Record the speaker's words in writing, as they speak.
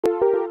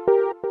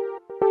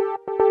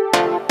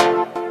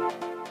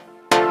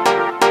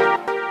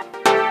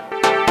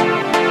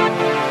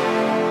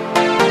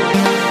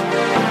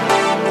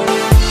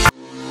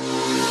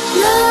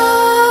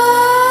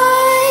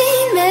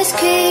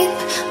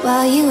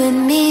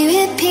and me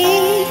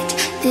repeat,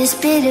 this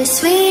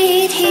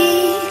bittersweet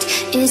heat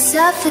is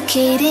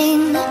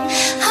suffocating.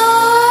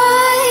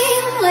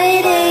 I'm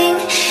waiting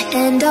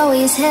and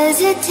always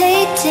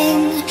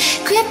hesitating.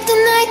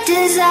 Kryptonite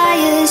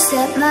desires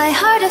set my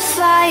heart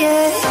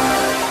afire.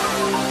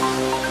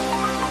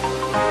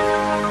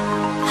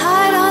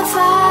 Heart on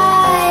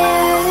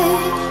fire.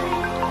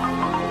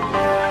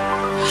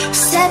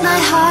 Set my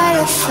heart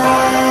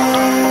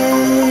afire.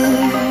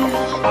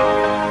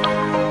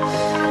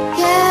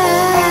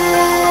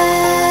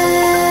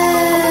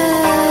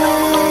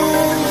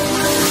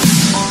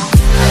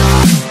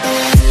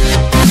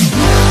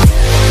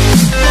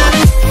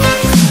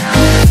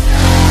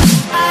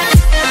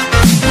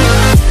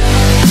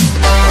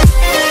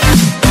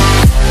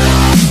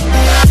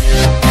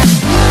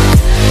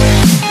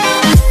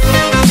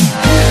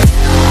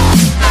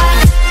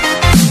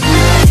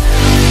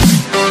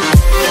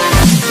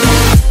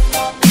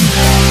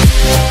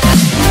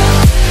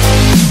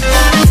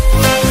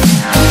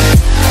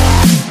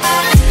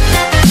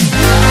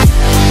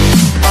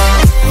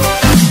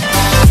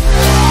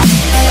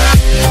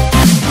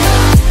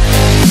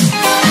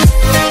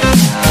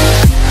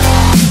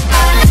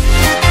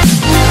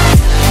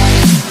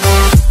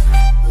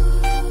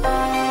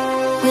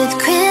 With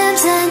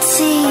crimson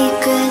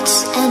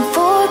secrets and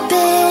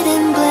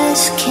forbidden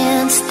bliss,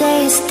 can't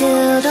stay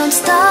still, don't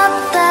stop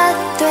that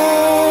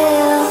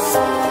thrill.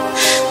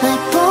 My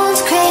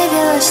bones crave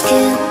your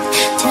skin,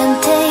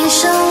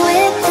 temptation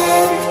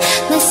within,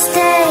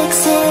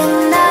 mistakes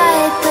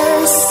ignite the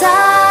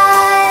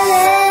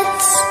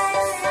silence.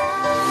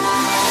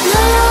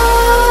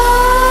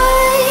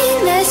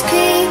 Nightmares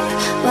creep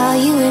while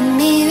you and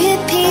me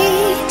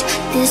repeat,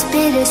 this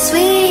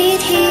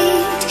bittersweet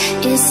heat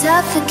is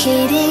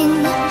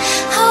suffocating.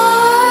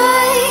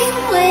 I'm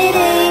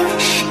waiting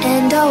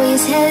and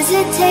always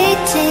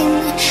hesitating.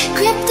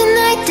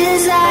 Kryptonite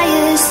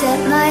desires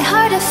set my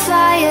heart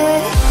afire.